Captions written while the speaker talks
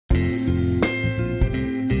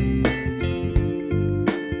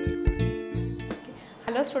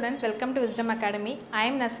Hello students, welcome to Wisdom Academy. I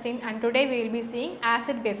am Nasrin and today we will be seeing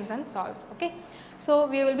acid, bases and salts. Okay, so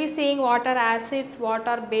we will be seeing what are acids, what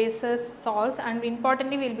are bases, salts, and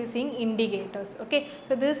importantly we will be seeing indicators. Okay,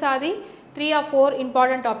 so these are the 3 or 4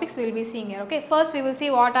 important topics we will be seeing here. Okay, first we will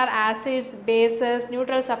see what are acids, bases,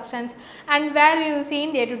 neutral substance, and where we will see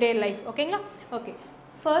in day-to-day life. Okay, okay.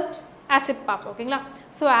 First, acid pap. Okay,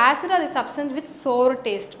 so acid are the substance with sour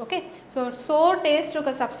taste. Okay, so sour taste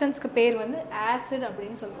oka substance ku பேர் வந்து acid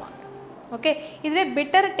அப்படினு சொல்வாங்க. Okay, இதுவே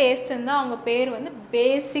bitter taste இருந்தா அவங்க பேர் வந்து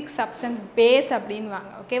basic substance, base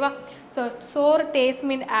அப்படின்வாங்க. ஓகேவா, so sour taste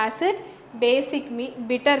mean acid,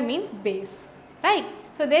 bitter means base, right?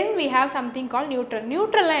 So then we have something called neutral.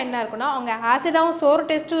 Neutral la enna irukuna avanga acid avum sour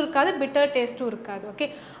taste irukadu, bitter taste irukadu. Okay,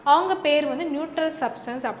 avanga பேர் வந்து neutral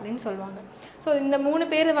substance அப்படினு சொல்வாங்க. So இந்த மூணு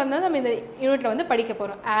பேர் வந்து நம்ம இந்த யூனிட்ல வந்து படிக்க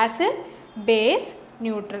போறோம். acid, base,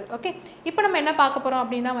 neutral. Okay, இப்போ நம்ம என்ன பார்க்க போறோம்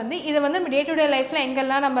அப்படினா வந்து இது வந்து நம்ம டே டு டே லைஃப்ல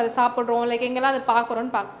எங்கெல்லாம் நம்ம அதை சாப்பிடுறோம், லைக் எங்கெல்லாம் அதை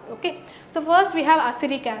பார்க்கறோம்னு பார்க்க. Okay, so first we have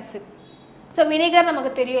acidic acid. So vinegar நமக்கு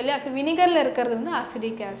தெரியும் இல்லையா, so vinegarல இருக்கிறது வந்து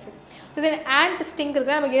acidic acid. So then ant sting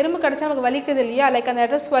இருக்கு, நமக்கு எறும்பு கடிச்சா நமக்கு வலிக்குது இல்லையா, லைக் அந்த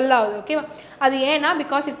இடத்துல swell ஆகுது. ஓகேவா, அது ஏன்னா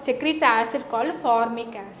because it secretes acid called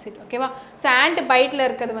formic acid. ஓகேவா, so ant biteல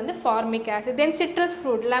இருக்கிறது வந்து formic acid. Then citrus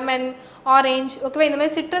fruit, lemon, orange. ஓகேவா, இந்த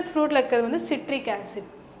மாதிரி citrus fruitல இருக்கிறது வந்து citric acid.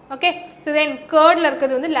 Okay, so then curd la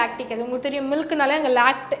இருக்கிறது வந்து lactic acid. உங்களுக்கு தெரியும் milkனால அங்க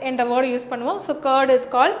lact என்ற word யூஸ் பண்ணுவோம். So curd is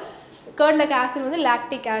called curd like acid வந்து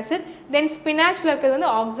lactic acid. Then spinach la இருக்கிறது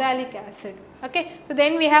வந்து oxalic acid. Okay, so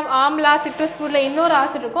then we have amla, citrus fruit la இன்னொரு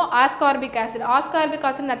acid இருக்கும் ascorbic acid. Ascorbic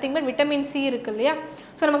acid nothing but vitamin C இருக்கு இல்லையா,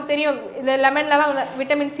 so நமக்கு தெரியும் இந்த லெமன்லலாம்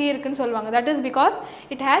vitamin C இருக்குன்னு சொல்வாங்க. That is because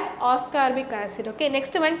it has ascorbic acid. Okay,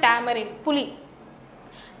 next one tamarind, புளி.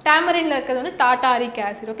 Tamarind la இருக்கிறது வந்து tartaric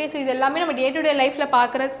acid. Okay, so இது எல்லாமே நம்ம டே டு டே லைஃப்ல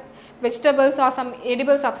பார்க்குற vegetables or some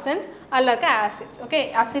edible substance அல்ல இருக்க acids. Okay,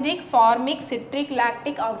 acidic, formic, citric,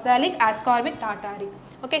 lactic, oxalic, ascorbic, tartaric.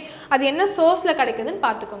 Okay, அது என்ன சோர்ஸ்ல கிடைக்குதுன்னு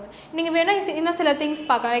பார்த்துக்கோங்க. நீங்க வேணா இன்னும் சில திங்ஸ்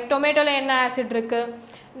பார்க்கலாம், லைக் டொமேட்டோல என்ன ஆசிட் இருக்கு,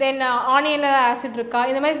 தென் ஆனியன்ல ஆசிட் இருக்கா,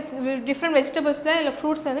 இந்த மாதிரி டிஃப்ரெண்ட் வெஜிடபிள்ஸ்ல இல்லை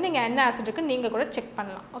ஃப்ரூட்ஸ் வந்து நீங்கள் என்ன ஆசிட் இருக்குன்னு நீங்கள் கூட செக்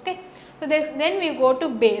பண்ணலாம். Okay, so then we go to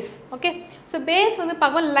base. Okay, so base வந்து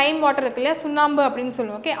பார்க்கும்போது லைம் வாட்டர் இருக்கு இல்லையா, சுண்ணாம்பு அப்படின்னு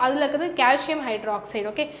சொல்லுவோம். ஓகே, அதில் இருக்கிறது கால்சியம் ஹைட்ராக்சைடு.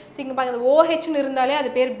 ஓகே, ஸோ இங்கே பார்க்குறது OHன்னு இருந்தாலே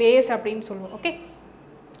அது பேர் பேஸ் அப்படின்னு சொல்லுவோம். Okay,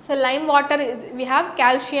 so Lime water we have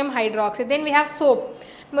calcium hydroxide. then we have soap.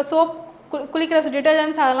 நம்ம சோப் குளிக்கிற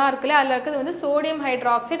டிட்டர்ஜென்ட்ஸ் அதெல்லாம் இருக்குல்ல, அதில் இருக்கிறது வந்து sodium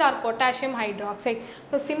hydroxide R potassium hydroxide.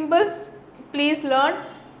 So symbols please learn.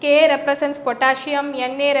 K represents potassium,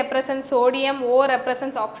 Na represents sodium, O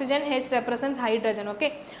represents oxygen, H represents hydrogen. Okay,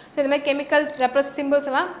 so இந்த மாதிரி chemical symbols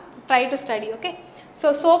எல்லாம் try to study. Okay, so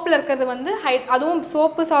soapல இருக்கிறது வந்து அதுவும்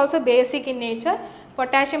soap is also basic in nature,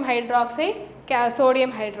 potassium hydroxide,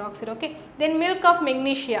 sodium hydroxide. Okay, then milk of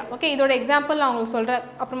magnesia. Okay, இதோட example நான் உங்களுக்கு சொல்கிறேன்,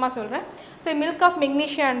 அப்புறமா சொல்கிறேன். ஸோ milk of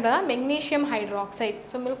magnesia என்றது magnesium hydroxide.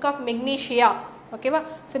 So milk of magnesia. ஓகேவா,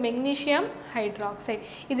 ஸோ மெக்னீஷியம் ஹைட்ராக்சைடு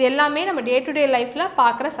இது எல்லாமே நம்ம டே டு டே லைஃப்பில்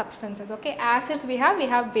பார்க்குற substances. Okay, acids we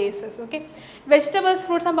have bases. Okay, vegetables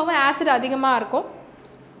ஃப்ரூட்ஸ்லாம் பார்க்கும்போது ஆசிட் அதிகமாக இருக்கும்.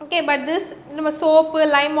 ஓகே, பட் திஸ் நம்ம soap,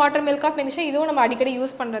 Lime water, milk of magnesium இதுவும் நம்ம அடிக்கடி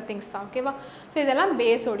யூஸ் பண்ணுற திங்ஸ் தான். ஓகேவா, ஸோ இதெல்லாம்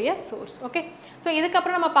பேஸோடைய சோர்ஸ். ஓகே, ஸோ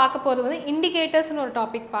இதுக்கப்புறம் நம்ம பார்க்க போகிறது வந்து இண்டிகேட்டர்ஸ்னு ஒரு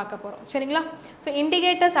டாபிக் பார்க்க போகிறோம். சரிங்களா, ஸோ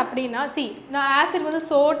இண்டிகேட்டர்ஸ் அப்படின்னா நான் ஆசிட் வந்து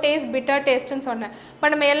சோ டேஸ்ட், பிட்டர் டேஸ்ட்டுன்னு சொன்னேன்.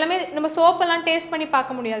 பட் நம்ம எல்லாமே நம்ம சோப்பெல்லாம் டேஸ்ட் பண்ணி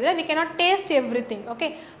பார்க்க முடியாது, we cannot taste everything. Okay,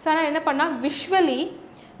 so ஆனால் என்ன பண்ணால் விஷுவலி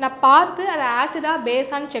நான் பார்த்து அதை ஆசிடா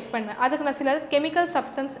பேஸான்னு செக் பண்ணுவேன். அதுக்கு நான் சில chemical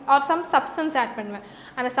substance R some substance add பண்ணுவேன்.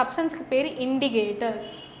 அந்த சப்ஸ்டன்ஸ்க்கு பேர்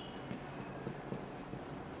indicators.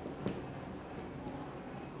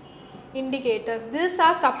 Indicators, these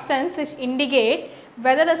are substances which indicate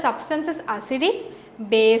whether the substance is acidic,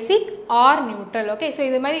 basic or neutral. Okay, so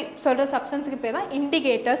இது மாதிரி சொல்கிற சப்ஸ்டன்ஸுக்கு பேர் தான்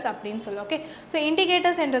indicators அப்படின்னு சொல்லுவோம். ஓகே, ஸோ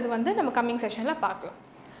indicators என்றது வந்து நம்ம கம்மிங் செஷனில் பார்க்கலாம்.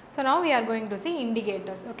 So now we are going to see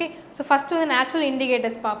indicators. Okay, so first வந்து natural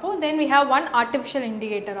indicators பார்ப்போம், then we have one artificial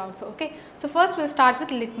indicator also. Okay, so first we'll start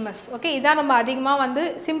with litmus. Okay, இதான் நம்ம அதிகமாக வந்து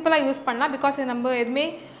சிம்பிளாக யூஸ் பண்ணலாம், பிகாஸ் நம்ம எதுவுமே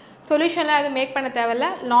சொல்யூஷன்லாம் எதுவும் மேக் பண்ண தேவையில்ல,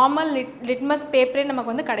 நார்மல் லிட்மஸ் பேப்பரே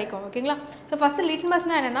நமக்கு வந்து கிடைக்கும். ஓகேங்களா, ஸோ ஃபஸ்ட்டு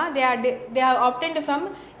லிட்மஸ்னால் என்னென்னா they are obtained from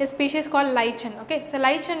a species called lichen. Okay, so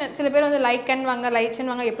லைச்சன் சில பேர் வந்து லைக்கன் வாங்க,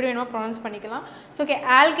 லைச்சன் வாங்க, எப்படி வேணுமோ ப்ரொனவுன்ஸ் பண்ணிக்கலாம். So okay,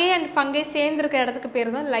 algae and fungi சேர்ந்துருக்க இடத்துக்கு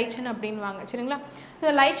பேர் தான் லைச்சன் அப்படின்னு வாங்க. சரிங்களா,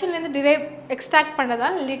 so லைச்சன்லேருந்து drive extract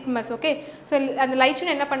பண்ணுறதான் litmus. Okay, so அந்த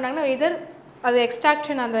லைச்சன் என்ன பண்ணாங்கன்னா எதர் அது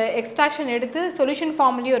எக்ஸ்ட்ராக்ஷன் எடுத்து சொல்யூஷன்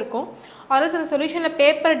ஃபார்ம்லேயும் இருக்கும், ஆல்சோ அந்த சொல்யூஷனில்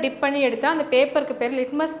பேப்பர் டிப் பண்ணி எடுத்தால் அந்த பேப்பருக்கு பேர்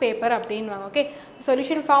லிட்மஸ் பேப்பர் அப்படின்வாங்க. ஓகே,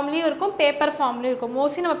 சொல்யூஷன் ஃபார்ம்லேயும் இருக்கும், பேப்பர் ஃபார்ம்லேயும் இருக்கும்.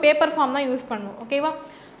 மோஸ்ட்லி நம்ம பேப்பர் ஃபார்ம் தான் யூஸ் பண்ணுவோம். ஓகேவா,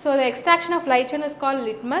 So the extraction of light chain is called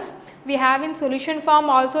litmus. We have in solution form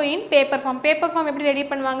also in paper form. Paper form எப்படி ரெடி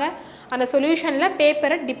பண்ணுவாங்க, அந்த சொல்யூஷன்ல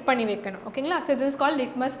பேப்பரை டிப் பண்ணி வைக்கணும். ஓகேங்களா? So this is called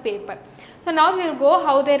litmus paper. So now we will go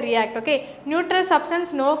how they react. Okay, neutral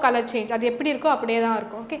substance no color change, அது எப்படி இருக்கோ அப்படியே தான்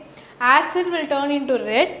இருக்கும். Okay, acid will turn into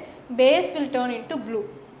red, base will turn into blue.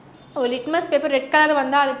 Litmus paper red color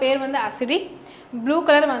வந்தா அது பேர் வந்து acidic, blue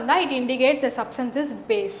color vanda it indicates the substance is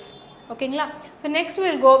base. Okay, so next we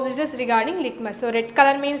will go with this regarding litmus. So red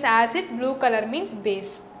color means acid, blue color means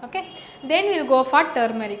base. Okay, then we will go for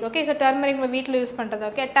turmeric. Okay, so turmeric we வீட்ல use பண்றது.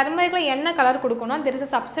 Okay, turmeric la என்ன colour கொடுக்கும்னா there is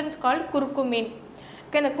a substance called curcumin.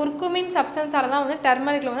 Okay, the curcumin substance ஆல தான் வந்து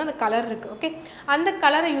turmeric la வந்து அந்த colour இருக்கு. Okay, அந்த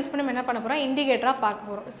கலரை யூஸ் பண்ணி என்ன பண்ண போறோம், இண்டிகேட்டரா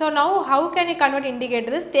பார்க்க போறோம். So now how can you convert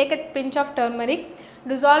indicator is take a pinch of turmeric,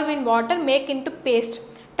 dissolve in water, make into paste.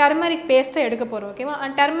 Turmeric paste எடுக்க போறோம். ஓகேவா?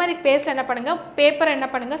 and turmeric paste என்ன பண்ணுங்க, பேப்பர் என்ன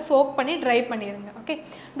பண்ணுங்க, soak பண்ணி dry பண்ணிருங்க. Okay,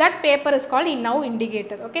 that paper is called now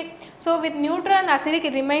indicator. Okay, so with neutral and acidic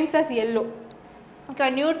it remains as yellow. Okay,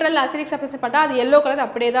 neutral acidic substance பட்டா அது yellow color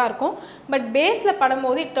அப்படியே தான் இருக்கும், but baseல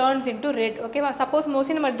படும்போது it turns into red. ஓகேவா? suppose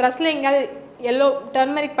mostly நம்ம dressல எங்கயாவது yellow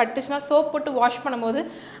turmeric பட்டுச்சுனா soap போட்டு wash பண்ணும்போது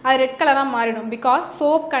அது red color-ஆ மாறிடும், because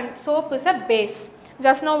soap is a base.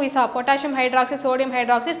 Just now we saw potassium hydroxide, sodium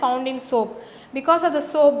hydroxide found in soap. Because of the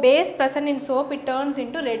soap base present in soap, it turns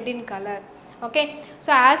into red in color. Okay, so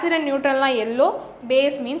acid and neutral na yellow,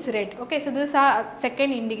 base means red. Okay, so this is our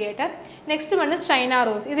second indicator. Next one is China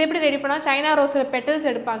rose. Idu eppadi ready panna, China rose petals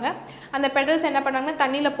edupanga, and the petals enna pannanga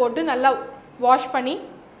thannila pottu nalla wash panni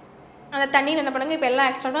அந்த தண்ணியில் என்ன பண்ணுங்க, இப்போ எல்லாம்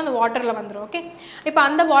extra அந்த வாட்டரில் வந்துடும். Okay, இப்போ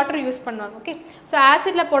அந்த வாட்டர் யூஸ் பண்ணுவாங்க. ஓகே, ஸோ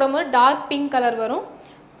ஆசிடில் போடும்போது டார்க் பிங்க் கலர் வரும்,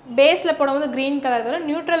 பேஸில் போடும்போது green கலர் வரும்,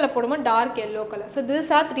 நியூட்ரலில் போடும்போது dark yellow colour. So these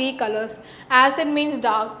are three colors. Acid means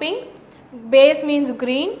dark pink, base means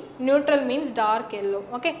green, neutral means dark yellow.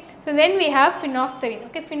 Okay, so then we have phenolphthalein.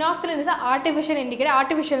 Okay, phenolphthalein is an artificial indicator.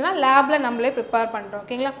 Artificial na labல நம்மளே prepare பண்றோம்.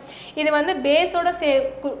 ஓகேங்களா? இது வந்து base ஓட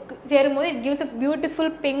சேரும்போது it gives a beautiful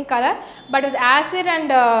pink color, but with acid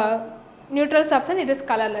and neutral substance it is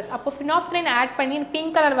colorless. அப்போ phenolphthalein add பண்ணி pink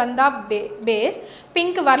color வந்தா base,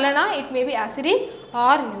 pink வரலனா it may be acidic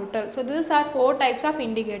or neutral. So these are four types of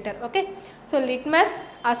indicator. Okay, so litmus,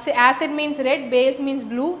 acid means red, base means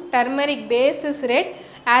blue, turmeric base is red,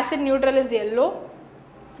 acid neutral is yellow,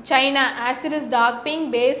 China acid is dark pink,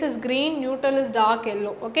 base is green, neutral is dark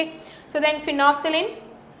yellow. Okay, so then phenolphthalein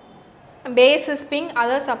base is pink,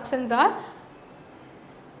 other substances are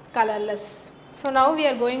colorless. So now we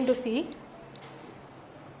are going to see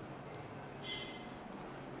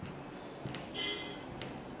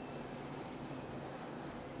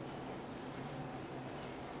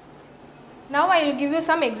now I will give you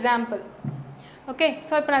some example. Okay,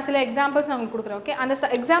 so இப்போ நான் சில examples நான் உங்களுக்கு கொடுக்குறேன். Okay, அந்த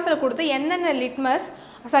example கொடுத்து என்னென்ன litmus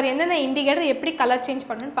என்னென்ன indicator எப்படி color change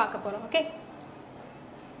பண்ணணும்னு பார்க்க போறோம். Okay,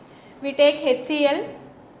 we take HCl.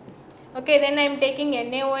 Okay, then I am taking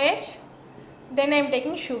NaOH, then I am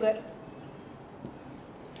taking sugar.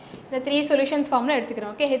 The three solutions formula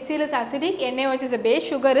எடுத்துக்கிறோம். Okay, HCl is acidic, NaOH is a base,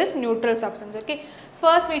 sugar is neutral substance. Okay,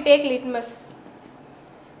 first we take litmus.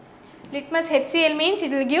 Litmus HCl means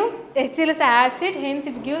it will give, HCl is acid, hence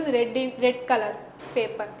it gives red color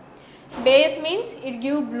paper. Base means it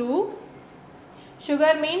give blue,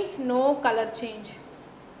 sugar means no color change.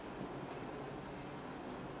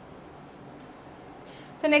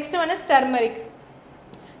 So next one is turmeric.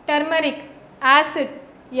 Turmeric acid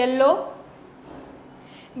yellow,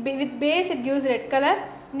 with base it gives red color,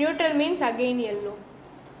 neutral means again yellow.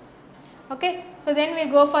 Okay, so then we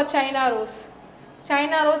go for China rose.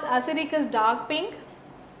 China rose acidic is dark pink,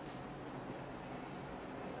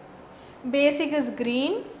 basic is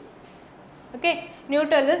green, okay,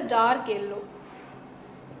 neutral is dark yellow.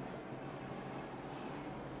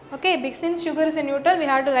 Okay, since sugar is a neutral, we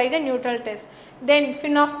have to write a neutral test. Then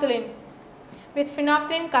phenolphthalein, with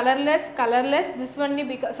phenolphthalein colorless, this only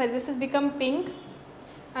because this has become pink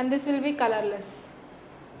and this will be colorless.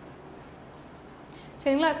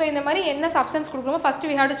 சரிங்களா? So இந்த மாதிரி என்ன substance கொடுக்கணுமோ first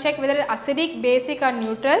we have to check whether acidic, basic or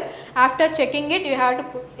neutral. After checking it, you have to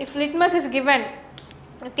put, if litmus is given,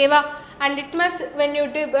 okayva, and litmus, when you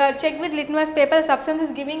check with litmus paper, the substance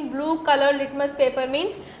is giving blue color litmus paper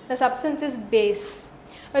means the substance is base.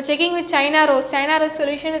 Checking with China rose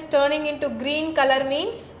solution is turning into green color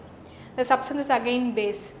means the substance is again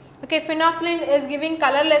base. Okay, phenolphthalein is giving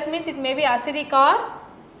colorless means it may be acidic or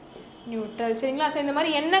neutral. சரிங்களா? So இந்த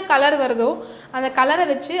மாதிரி என்ன colour வருதோ அந்த கலரை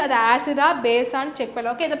வச்சு அது ஆசிடா பேஸான்னு check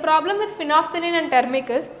பண்ணலாம். Okay, the problem with phenolphthalein and turmeric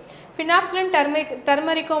is phenolphthalein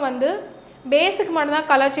டர்மரிக்கும் வந்து பேஸுக்கு மட்டும் தான்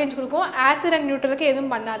கலர் சேஞ்ச் கொடுக்கும், ஆசிட் அண்ட் நியூட்ரலுக்கு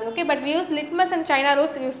எதுவும் பண்ணாது. Okay, but we use litmus and China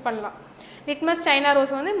rose use பண்ணலாம். லிட்மஸ் சைனா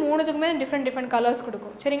ரோஸ் வந்து மூணுத்துக்குமே டிஃப்ரெண்ட் கலர்ஸ்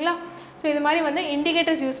கொடுக்கும். சரிங்களா? ஸோ இது மாதிரி வந்து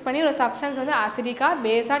இண்டிகேட்டர்ஸ் யூஸ் பண்ணி ஒரு சப்ஸ்டன்ஸ் வந்து ஆசிடிக்கா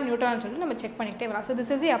பேஸா நியூட்ரல்னு சொல்லிட்டு நம்ம செக் பண்ணிக்கிட்டே வரலாம். So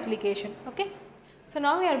this is the application. Okay, so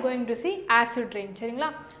now we are going to C acid rain. சரிங்களா?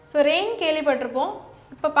 ஸோ ரெயின் கேள்விப்பட்டிருப்போம்.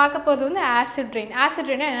 இப்போ பார்க்க போகிறது வந்து ஆசிட் ரெயின்.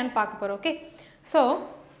 ஆசிட் ரெயினா என்னென்னு பார்க்க போகிறோம். ஓகே, ஸோ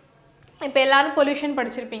இப்போ எல்லோரும் பொல்யூஷன்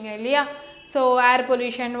படிச்சிருப்பீங்க இல்லையா? So air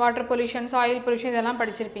pollution, water pollution, soil pollution இதெல்லாம்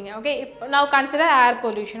படிச்சிருப்பீங்க. ஓகே, இப்போ now consider air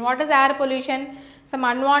pollution. What is air pollution? Some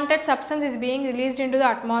unwanted substance is being released into the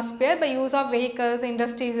atmosphere by use of vehicles,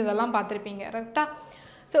 industries இதெல்லாம் பார்த்துருப்பீங்க. கரெக்டாக?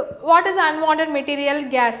 So what is unwanted material?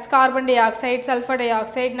 Gas, carbon dioxide, sulfur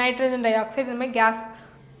dioxide, nitrogen dioxide இந்த மாதிரி case.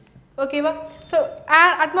 ஓகேவா? So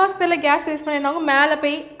அட்மாஸ்பியரில் case use பண்ணினாங்க மேலே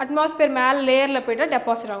போய் atmosphere மேலே லேயரில் போய்ட்டு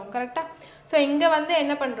டெபாசிட் ஆகும். கரெக்டாக? ஸோ இங்கே வந்து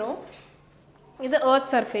என்ன பண்ணுறோம், இது earth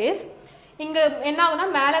surface. இங்கே என்ன ஆகுனா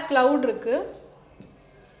மேலே க்ளவுட் இருக்குது.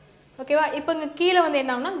 ஓகேவா? இப்போ இங்கே கீழே வந்து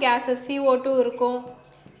என்ன ஆகுனா கேஸஸ் CO2 இருக்கும்,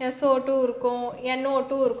 SO2 இருக்கும்,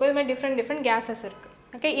 NO2 இருக்கும். இது மாதிரி டிஃப்ரெண்ட் கேஸஸ் இருக்குது.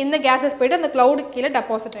 ஓகே, இந்த கேஸஸ் போய்ட்டு அந்த க்ளவுடுக்கு கீழே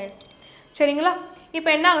டெபாசிட் ஆகிடும். சரிங்களா? இப்போ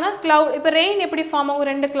என்ன ஆகுனா க்ளவுட், இப்போ ரெயின் எப்படி ஃபார்ம் ஆகும்,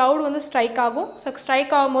 ரெண்டு க்ளவுட் வந்து ஸ்ட்ரைக் ஆகும். ஸோ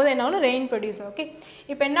ஸ்ட்ரைக் ஆகும்போது என்ன ஆகுனா ரெயின் ப்ரொடியூஸ். ஓகே,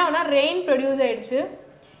 இப்போ என்ன ஆகுனா ரெயின் ப்ரொடியூஸ் ஆகிடுச்சு.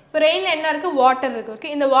 இப்போ ரெயினில் என்ன இருக்குது, வாட்டர் இருக்குது.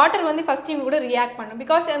 ஓகே, இந்த வாட்டர் வந்து ஃபஸ்ட் இவங்க கூட ரியாக்ட் பண்ணும்.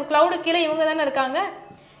 பிகாஸ் அந்த க்ளவுடு கீழே இவங்க தானே இருக்காங்க.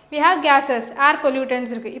 we have gases, air pollutants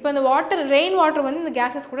இருக்குது. இப்போ இந்த வாட்டர், ரெயின் வாட்டர் வந்து இந்த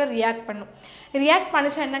கேஸஸ் கூட ரியாக்ட் பண்ணும். ரியாக்ட்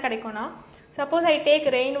பண்ணிச்சா என்ன கிடைக்கும்னா, suppose I take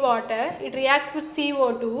rain water, it reacts with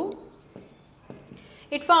CO2,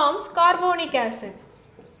 it forms carbonic acid.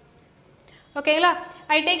 ஓகேங்களா?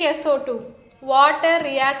 I take SO2, water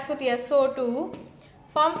reacts with SO2,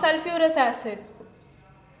 forms sulfurous acid.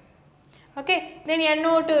 Okay, then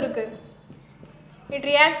NO2 இருக்கு, it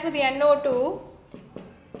reacts with NO2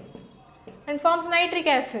 and forms nitric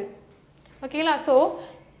acid. ஓகேங்களா? So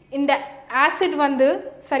இந்த acid வந்து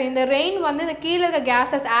சரி இந்த rain வந்து இந்த கீழே இருக்க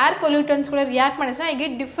கேஸஸ் ஏர் பொல்யூட்டன்ஸ் கூட react பண்ணிச்சுன்னா I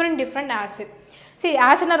get different acid. சரி,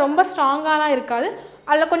 ஆசிட்னா ரொம்ப ஸ்ட்ராங்காலாம் இருக்காது,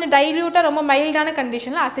 அதில் கொஞ்சம் டைல்யூட்டாக ரொம்ப மைல்டான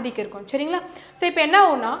கண்டிஷனில் ஆசிடிக் இருக்கும். சரிங்களா? ஸோ இப்போ என்ன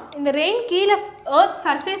ஆகுனா இந்த ரெயின் கீழே எர்த்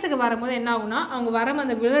சர்ஃபேஸுக்கு வரும்போது என்ன ஆகுனா அவங்க வர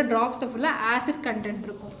அந்த விழுற ட்ராப்ஸில் ஃபுல்லாக ஆசிட் கண்டென்ட்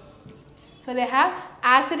இருக்கும். So they have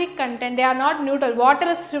acidic content. They are not neutral. Water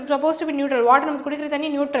is supposed to be neutral. Water நமக்கு குடிக்கிற தண்ணி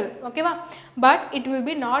neutral. Okay வா? But it will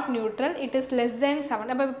be not neutral. It is less than 7.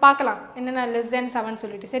 அப்போ பார்க்கலாம் என்னென்ன less than 7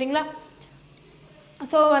 சொல்லிட்டு. சரிங்களா?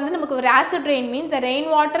 So வந்து நமக்கு ஒரு acid rain means the rain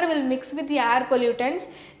water will mix with the air pollutants.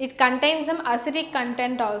 It contains some acidic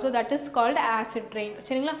content also. That is called acid rain.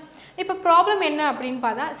 சரிங்களா? இப்போ ப்ராப்ளம் என்ன அப்படின்னு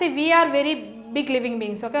பார்த்தா, see we are very big living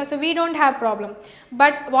beings. Okay, so we don't have problem.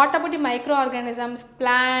 But what about the microorganisms,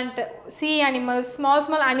 plant, sea animals,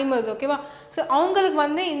 small animals? Okay வா? So அவங்களுக்கு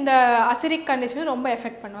வந்து இந்த acidic condition ரொம்ப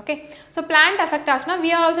எஃபெக்ட் பண்ணும். ஓகே, ஸோ பிளான்ட் எஃபெக்ட் ஆச்சுன்னா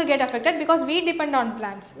we are also get affected because we depend on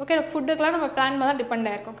plants. Okay, ஃபுட்டுக்கெலாம் நம்ம plant மேலே தான் டிபெண்ட்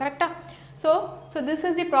ஆகிருக்கும். கரெக்டாக? So this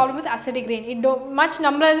is the problem with acidic rain. It don't much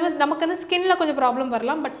number நமக்கு வந்து ஸ்கின்ல கொஞ்சம் ப்ராப்ளம்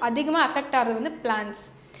வரலாம், பட் அதிகமாக எஃபெக்ட் ஆகிறது வந்து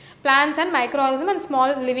plants and microorganisms and small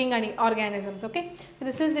living organisms. Okay, so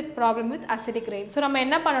this is the problem with acidic rain. So நம்ம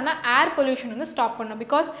என்ன பண்ணனும்னா air pollution வந்து ஸ்டாப் பண்ணனும்,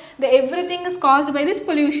 because the everything is caused by this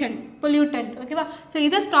pollutant. Okay வா? so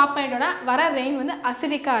இத stop பண்ணிட்டோம்னா வர rain வந்து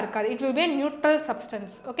acidic-ஆ இருக்காது. It will be a neutral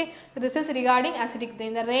substance. Okay, so this is regarding acidic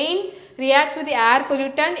rain. The rain reacts with the air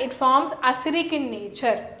pollutant, it forms acidic in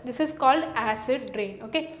nature. This is called acid rain.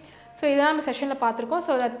 Okay, so இதான் நம்ம செஷன்ல பார்த்திருக்கோம்.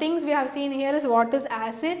 So the things we have seen here is what is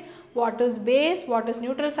acid, what is base, what is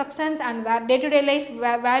neutral substance, and where day to day life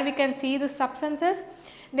where we can see the substances.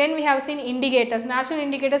 Then we have seen indicators, natural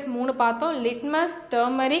indicators மூணு பார்த்தோம், litmus,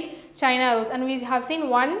 turmeric, China rose, and we have seen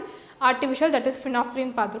one artificial, that is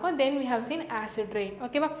phenolphthalein பார்த்திருக்கோம். Then we have seen acid rain.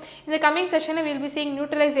 Okay வா? In the coming session we will be seeing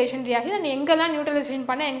neutralization reaction and எங்கெல்லாம் neutralization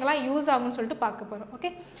பண்ண எங்கெல்லாம் use ஆகும்னு சொல்லிட்டு பார்க்க போறோம்.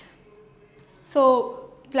 Okay, so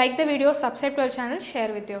like the video, subscribe to our channel,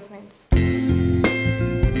 share with your friends.